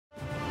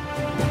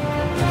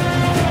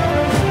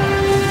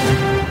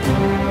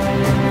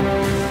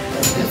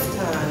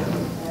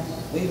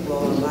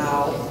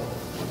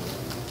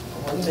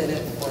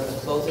minute for the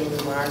closing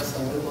remarks,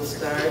 and we will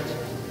start.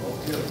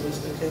 Okay,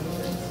 Mr.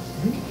 Kimberly.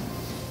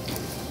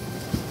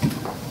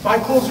 My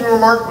closing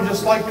remark would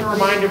just like to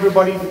remind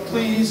everybody to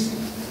please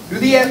do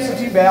the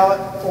absentee ballot,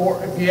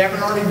 or if you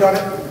haven't already done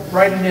it,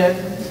 write it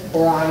in,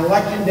 or on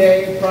election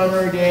day,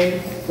 primary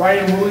day, write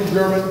in Willie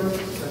German.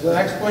 There's an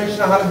explanation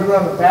of how to do it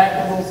on the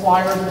back of those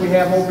flyers that we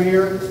have over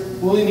here.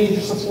 Willie needs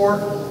your support.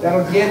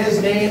 That'll get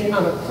his name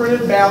on a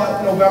printed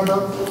ballot in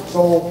November.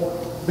 So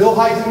Bill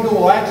Heisinger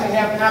will actually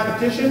have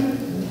competition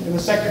in the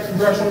 2nd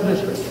Congressional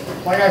District.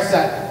 Like I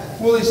said,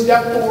 Willie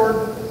stepped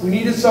forward. We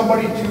needed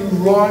somebody to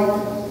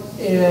run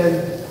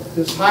in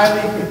this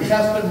highly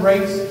contested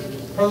race.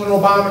 President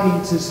Obama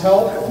needs his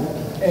help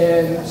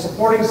and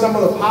supporting some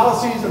of the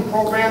policies and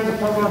programs that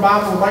President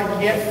Obama would like to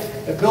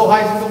get that Bill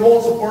Heisinger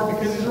won't support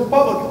because he's a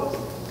Republican.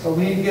 So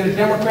we need to get a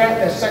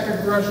Democrat in that 2nd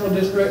Congressional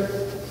District.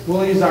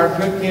 Willie is our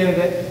good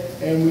candidate,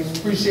 and we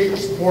appreciate your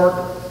support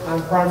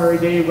on primary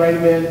day. Write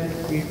him in.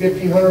 We need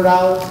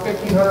 $1,500,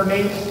 1,500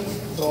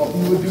 names. So if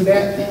you would do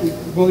that, we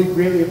really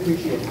greatly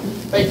appreciate it.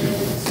 Thank you.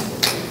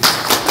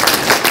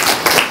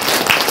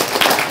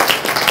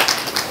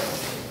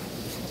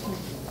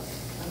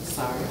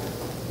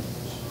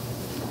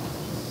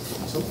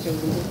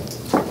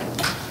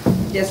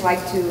 Just like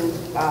to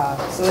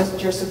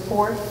solicit your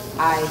support.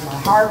 I'm a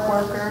hard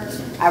worker.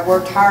 I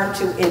worked hard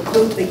to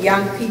include the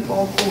young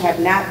people who have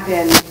not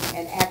been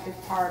an active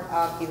part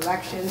of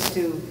elections,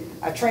 to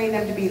train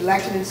them to be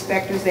election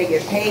inspectors. They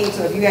get paid,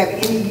 so if you have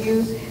any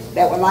youth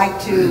that would like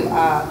to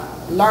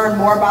learn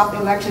more about the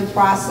elections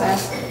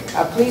process,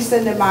 please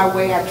send them my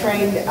way. I've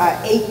trained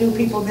 8 new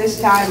people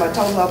this time, a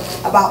total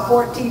of about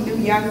 14 new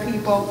young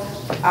people.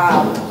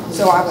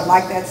 So I would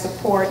like that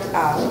support.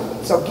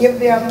 So give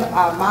them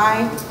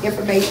my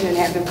information and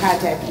have them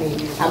contact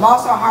me. I'm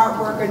also a hard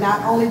worker.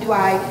 Not only do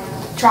I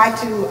try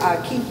to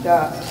keep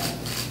the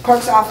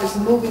clerk's office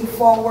moving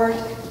forward,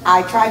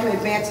 I try to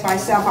advance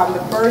myself. I'm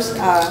the first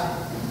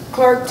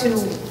clerk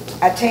to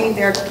attain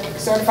their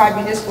certified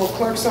municipal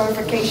clerk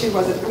certification. It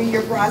was a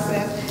 3-year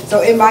process.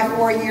 So in my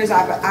 4 years,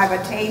 I've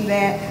attained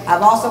that.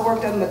 I've also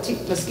worked on the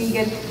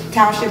Muskegon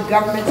Township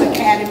Government's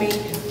Academy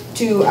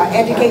to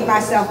educate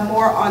myself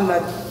more on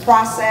the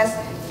process,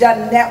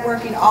 done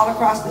networking all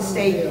across the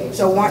state,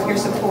 so want your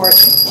support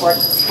for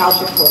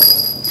township clerk.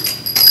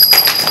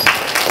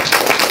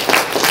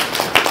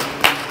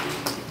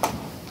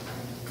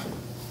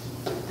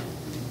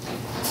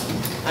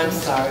 I'm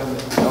sorry.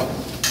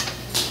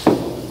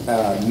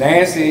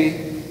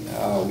 Nancy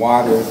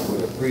Waters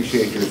would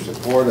appreciate your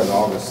support on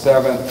August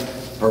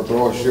 7th. Her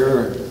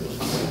brochure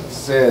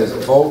says,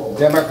 vote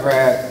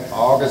Democrat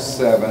August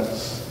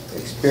 7th.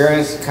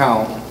 Experience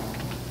count.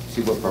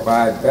 She will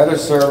provide better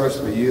service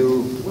for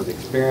you with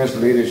experienced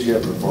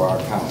leadership for our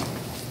county.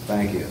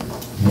 Thank you.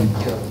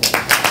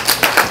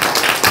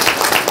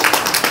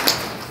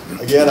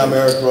 Again, I'm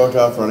Eric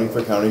Rotoff, running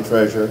for County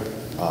Treasurer.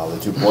 The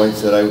 2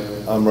 points that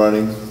I'm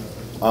running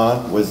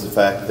on was the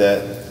fact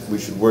that we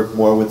should work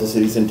more with the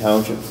cities and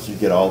townships to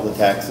get all the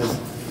taxes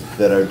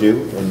that are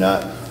due and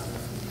not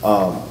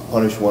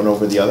punish one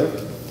over the other.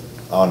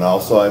 And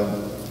also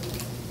I'm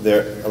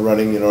there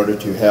running in order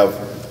to have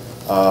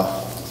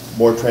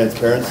more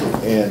transparency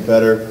and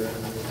better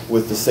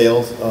with the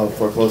sales of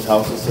foreclosed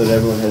houses so that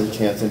everyone has a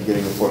chance in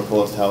getting a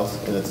foreclosed house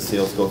and that the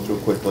sales go through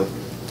quickly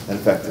and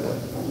effectively.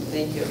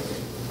 Thank you.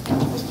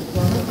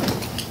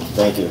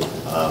 Thank you.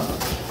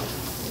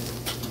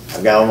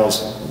 I've got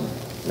almost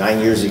 9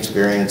 years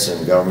experience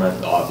in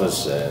government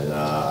office, and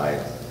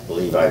I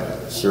believe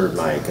I've served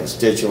my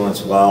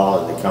constituents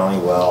well and the county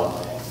well,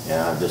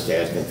 and I'm just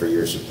asking for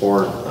your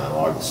support on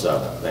August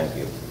 7th. Thank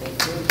you.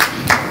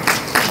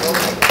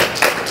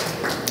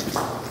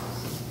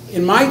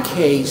 In my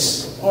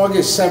case,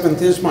 August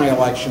 7th is my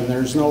election.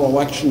 There's no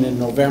election in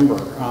November.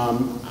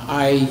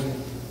 I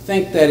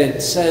think that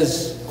it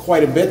says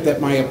quite a bit that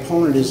my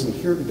opponent isn't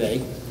here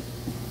today.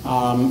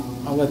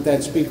 I'll let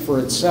that speak for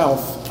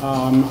itself.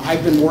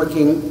 I've been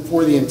working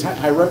for the entire,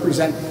 I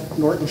represent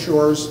Norton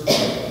Shores.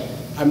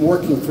 I'm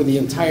working for the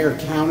entire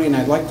county, and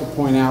I'd like to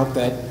point out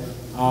that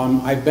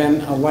I've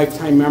been a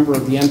lifetime member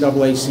of the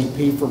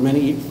NAACP for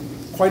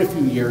quite a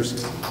few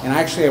years, and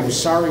actually I was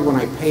sorry when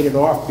I paid it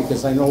off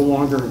because I no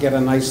longer get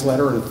a nice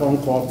letter and phone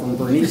call from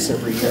Bernice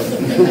every year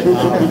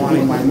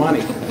wanting my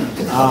money.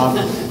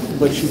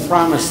 But you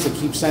promised to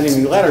keep sending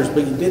me letters,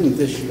 but you didn't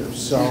this year.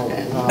 So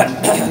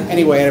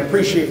anyway, I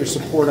appreciate your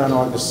support on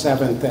August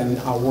 7th, and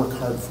I'll work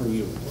hard for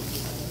you.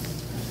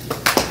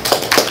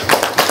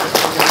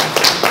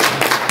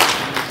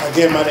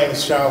 Again, my name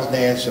is Charles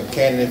Nash. I'm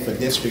candidate for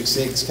District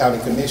 6 County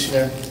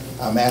Commissioner.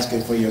 I'm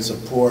asking for your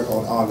support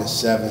on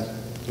August 7th.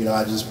 You know,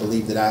 I just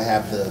believe that I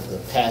have the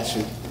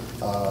passion,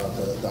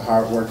 the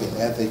hard work and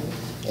ethic,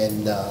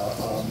 and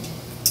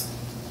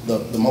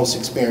the most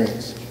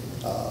experience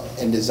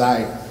and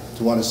desire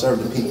to want to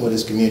serve the people of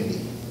this community.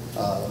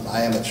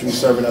 I am a true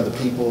servant of the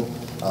people,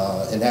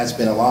 and that's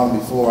been long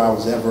before I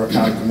was ever a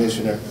county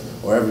commissioner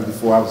or ever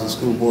before I was a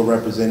school board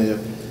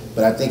representative.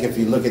 But I think if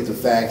you look at the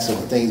facts of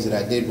the things that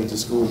I did with the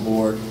school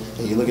board,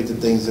 and you look at the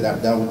things that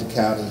I've done with the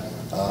county,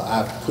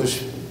 I've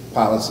pushed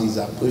policies,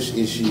 I've pushed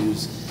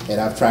issues, and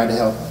I've tried to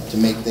help to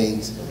make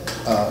things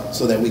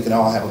so that we can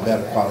all have a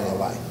better quality of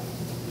life.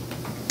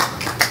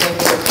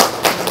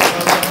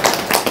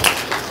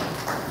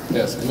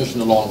 Yes,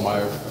 Commissioner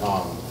Longmire,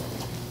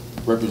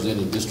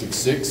 representing District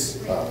 6.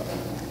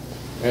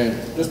 And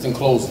just in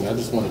closing, I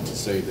just wanted to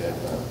say that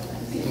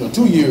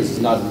 2 years is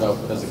not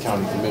enough as a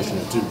county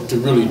commissioner to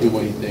really do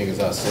anything, as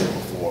I said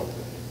before.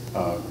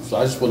 So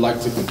I just would like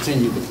to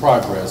continue the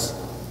progress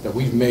that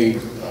we've made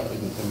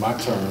in my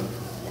term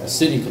as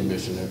city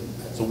commissioner,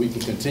 so we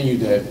can continue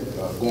that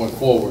going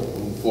forward,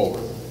 move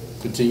forward.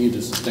 Continue the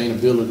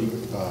sustainability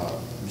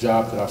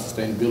job that our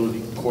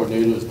sustainability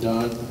coordinator has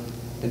done,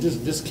 and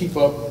just keep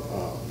up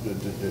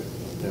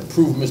the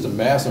improvements, the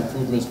mass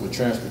improvements with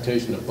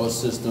transportation, the bus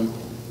system.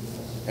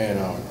 And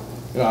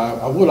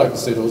I would like to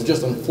say, though, it's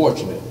just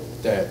unfortunate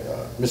that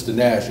Mr.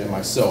 Nash and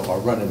myself are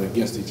running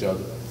against each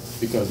other,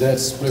 because that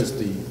splits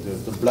the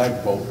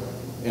black vote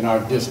in our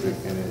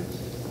district, and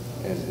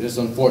it's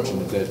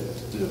unfortunate that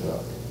the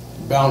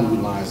boundary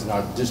lines in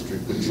our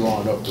district were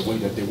drawn up the way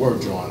that they were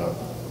drawn up.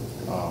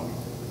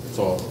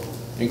 So,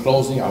 in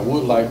closing, I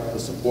would like the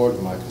support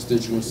of my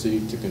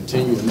constituency to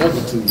continue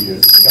another 2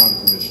 years as county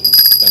commissioner.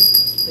 Thank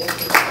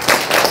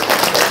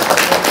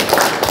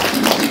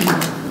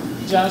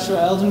you.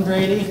 Joshua Eldon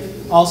Brady,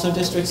 also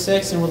District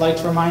 6, and would like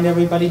to remind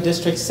everybody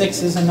District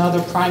 6 is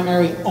another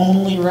primary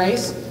only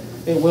race.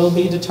 It will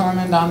be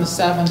determined on the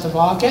 7th of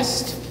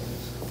August.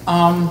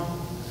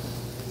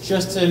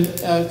 Just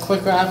a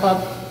quick wrap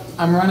up.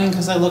 I'm running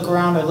because I look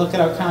around, I look at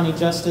our county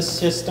justice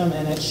system,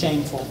 and it's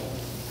shameful.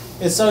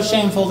 It's so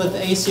shameful that the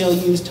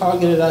ACLU's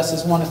targeted us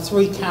as one of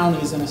 3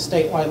 counties in a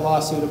statewide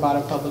lawsuit about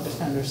our public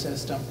defender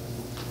system.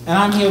 And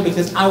I'm here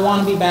because I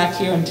want to be back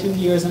here in 2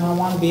 years, and I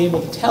want to be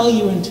able to tell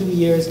you in 2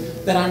 years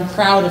that I'm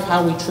proud of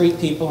how we treat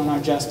people in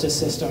our justice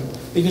system.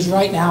 Because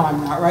right now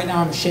I'm not. Right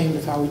now I'm ashamed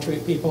of how we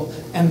treat people.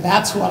 And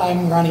that's what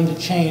I'm running to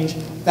change.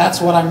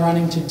 That's what I'm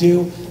running to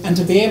do. And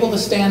to be able to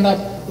stand up,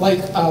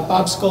 like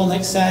Bob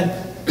Skolnick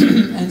said,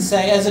 and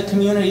say, as a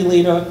community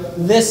leader,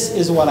 this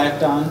is what I've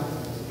done.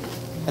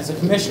 As a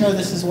commissioner,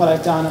 this is what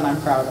I've done, and I'm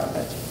proud of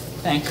it.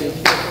 Thank you.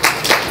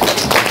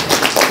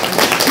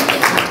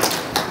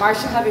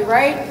 Marcia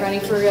Hovey-Wright,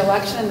 running for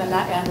re-election in the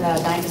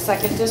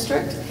 92nd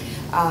District.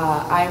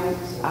 I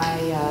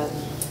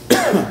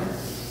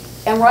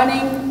am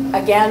running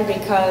again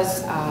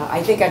because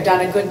I think I've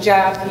done a good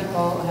job.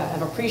 People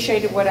have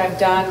appreciated what I've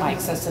done, my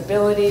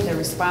accessibility, the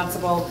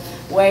responsible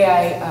way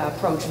I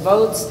approach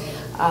votes.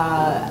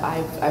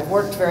 I've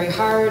worked very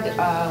hard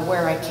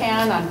where I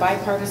can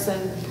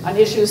on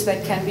issues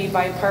that can be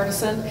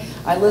bipartisan.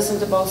 I listen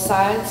to both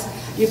sides.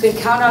 You can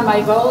count on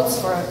my votes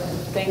for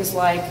things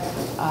like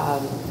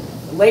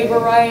labor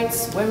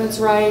rights, women's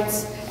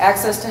rights,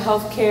 access to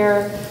health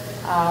care,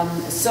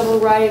 civil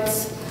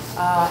rights,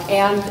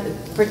 and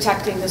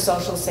protecting the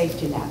social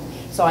safety net.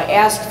 So I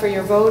asked for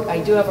your vote. I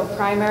do have a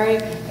primary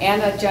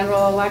and a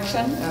general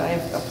election. I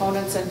have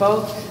opponents in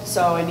both,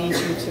 so I need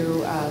you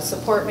to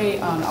support me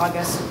on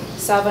August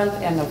 7th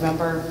and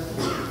November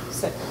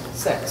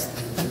 6th.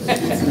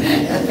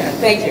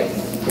 Thank you.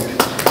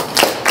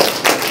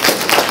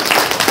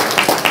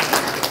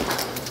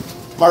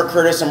 Mark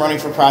Curtis, I'm running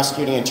for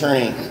prosecuting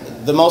attorney.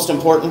 The most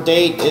important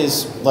date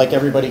is, like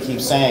everybody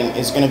keeps saying,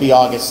 is going to be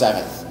August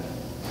 7th.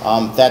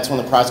 That's when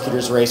the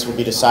prosecutor's race will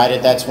be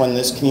decided. That's when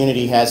this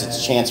community has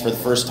its chance for the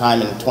first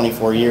time in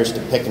 24 years to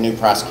pick a new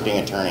prosecuting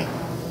attorney.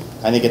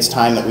 I think it's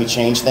time that we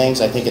change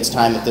things. I think it's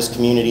time that this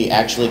community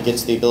actually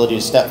gets the ability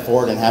to step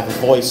forward and have a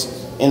voice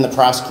in the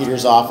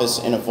prosecutor's office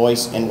and a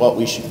voice in what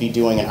we should be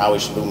doing and how we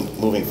should be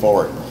moving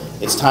forward.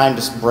 It's time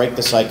to break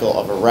the cycle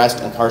of arrest,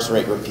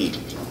 incarcerate, repeat.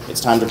 It's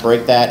time to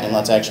break that, and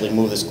let's actually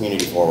move this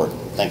community forward.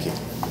 Thank you.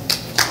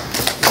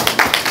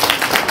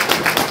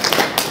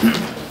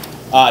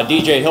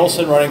 DJ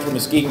Hilson, running for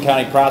Muskegon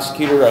County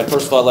Prosecutor.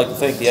 First of all, I'd like to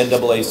thank the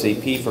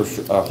NAACP for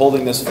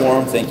holding this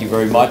forum. Thank you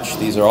very much.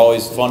 These are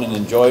always fun and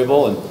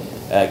enjoyable, and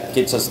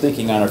gets us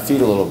thinking on our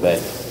feet a little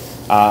bit.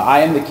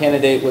 I am the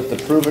candidate with the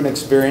proven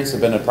experience.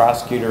 I've been a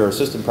prosecutor or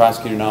assistant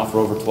prosecutor now for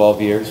over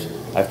 12 years.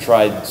 I've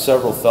tried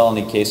several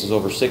felony cases,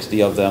 over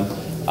 60 of them.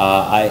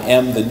 I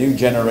am the new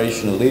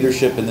generation of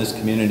leadership in this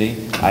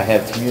community. I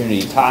have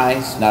community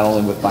ties, not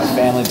only with my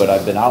family, but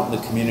I've been out in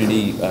the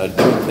community,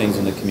 doing things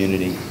in the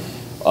community.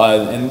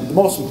 And the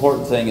most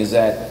important thing is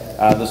that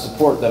the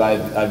support that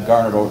I've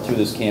garnered through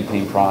this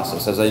campaign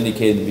process. As I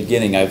indicated in the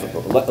beginning,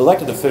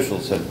 elected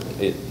officials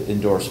have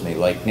endorsed me,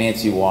 like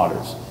Nancy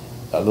Waters.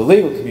 The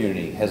legal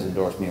community has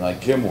endorsed me,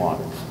 like Jim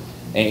Waters.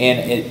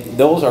 And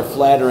those are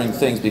flattering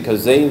things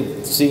because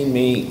they've seen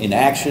me in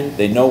action.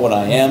 They know what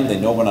I am, they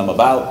know what I'm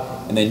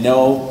about, and they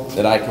know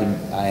that I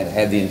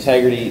have the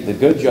integrity, the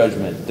good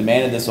judgment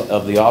demanded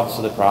of the office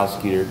of the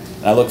prosecutor,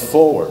 and I look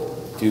forward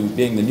to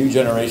being the new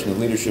generation of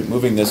leadership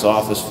moving this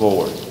office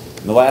forward.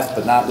 And the last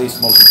but not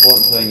least most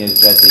important thing is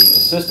that the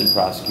assistant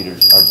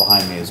prosecutors are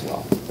behind me as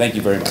well. Thank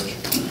you very much.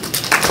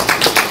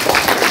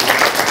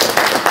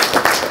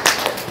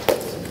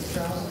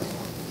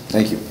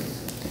 Thank you.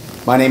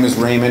 My name is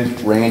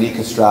Randy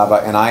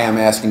Castrava, and I am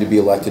asking to be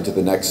elected to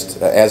the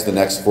next, as the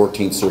next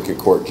 14th Circuit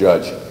Court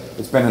Judge.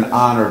 It's been an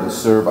honor to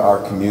serve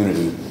our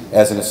community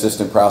as an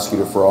assistant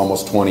prosecutor for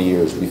almost 20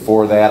 years.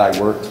 Before that,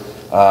 I worked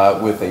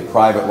with a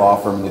private law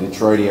firm in the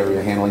Detroit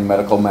area handling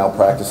medical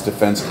malpractice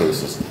defense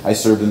cases. I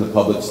served in the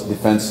public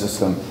defense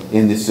system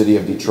in the city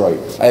of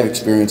Detroit. I have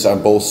experience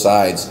on both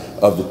sides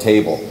of the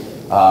table.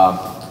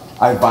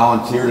 I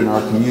volunteered in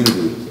our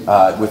community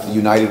with the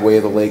United Way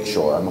of the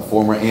Lakeshore. I'm a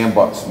former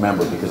AMBUCS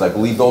member because I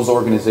believe those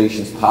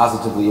organizations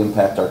positively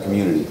impact our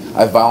community.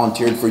 I've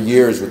volunteered for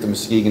years with the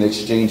Muskegon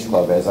Exchange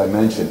Club, as I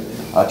mentioned,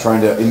 trying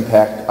to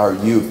impact our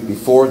youth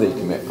before they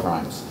commit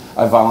crimes.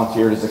 I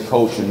volunteered as a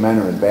coach and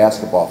mentor in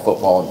basketball,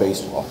 football, and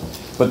baseball.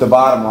 But the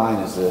bottom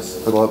line is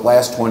this: for the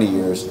last 20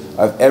 years,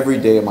 every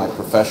day of my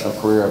professional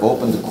career, I've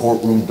opened the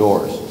courtroom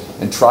doors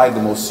and tried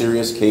the most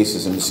serious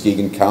cases in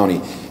Muskegon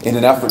County in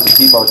an effort to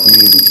keep our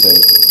community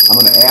safe. I'm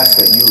going to ask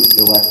that you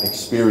elect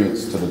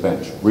experience to the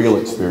bench, real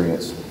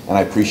experience, and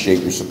I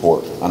appreciate your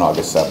support on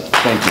August 7th.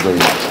 Thank you very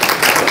much.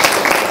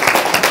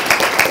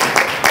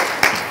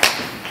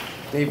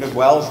 David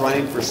Wells,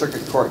 running for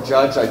Circuit Court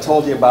Judge. I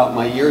told you about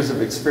my years of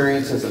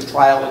experience as a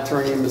trial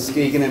attorney in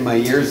Muskegon and my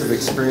years of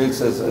experience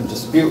as a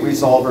dispute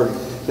resolver.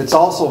 It's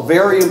also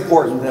very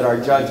important that our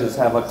judges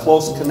have a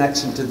close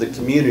connection to the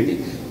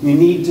community. You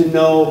need to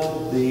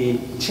know the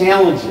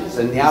challenges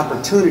and the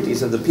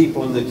opportunities of the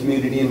people in the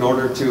community in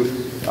order to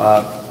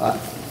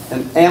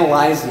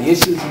analyze the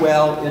issues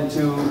well and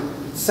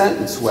to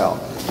sentence well.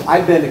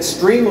 I've been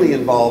extremely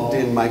involved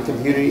in my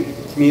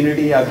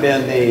community. I've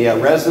been a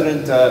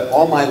resident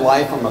all my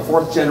life. I'm a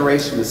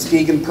fourth-generation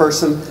Muskegon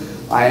person.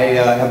 I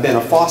have been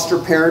a foster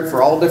parent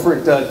for all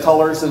different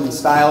colors and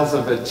styles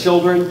of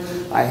children.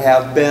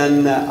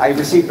 I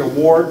received an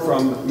award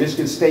from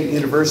Michigan State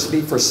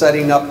University for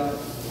setting up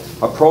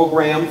a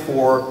program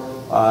for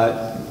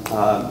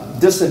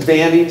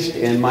disadvantaged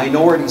and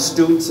minority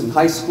students in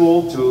high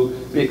school to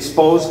be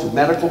exposed to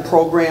medical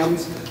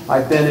programs.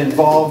 I've been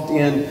involved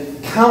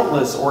in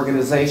countless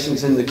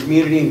organizations in the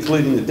community,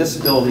 including the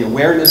Disability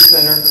Awareness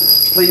Center.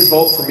 Please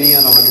vote for me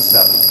on August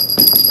 7th.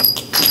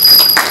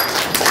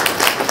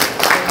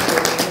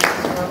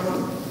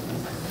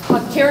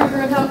 Karen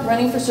Grunhout,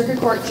 running for Circuit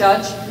Court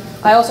Judge.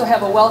 I also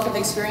have a wealth of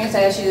experience.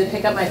 I asked you to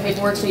pick up my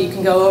paperwork so you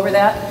can go over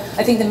that.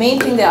 I think the main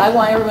thing that I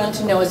want everyone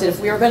to know is that if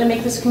we are going to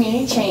make this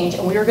community change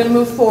and we are going to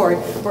move forward,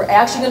 we're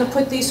actually going to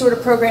put these sort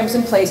of programs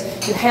in place.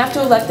 You have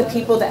to elect the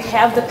people that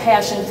have the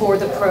passion for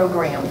the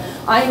program.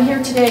 I am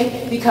here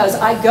today because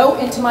I go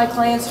into my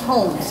clients'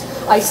 homes.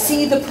 I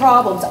see the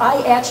problems.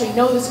 I actually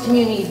know this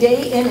community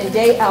day in and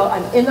day out.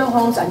 I'm in the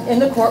homes, I'm in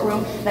the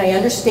courtroom, and I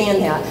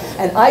understand that.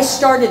 And I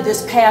started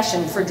this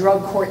passion for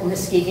drug court in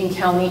Muskegon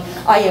County.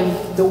 I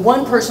am the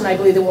one person I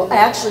believe that will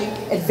actually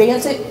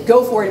advance it,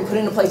 go for it, and put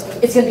it into place.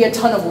 It's going to be a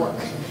ton of work.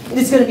 It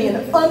is going to be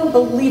an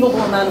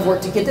unbelievable amount of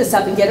work to get this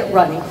up and get it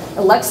running.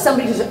 Elect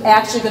somebody who's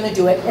actually going to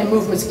do it and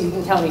move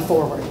Muskegon County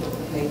forward.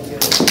 Thank you.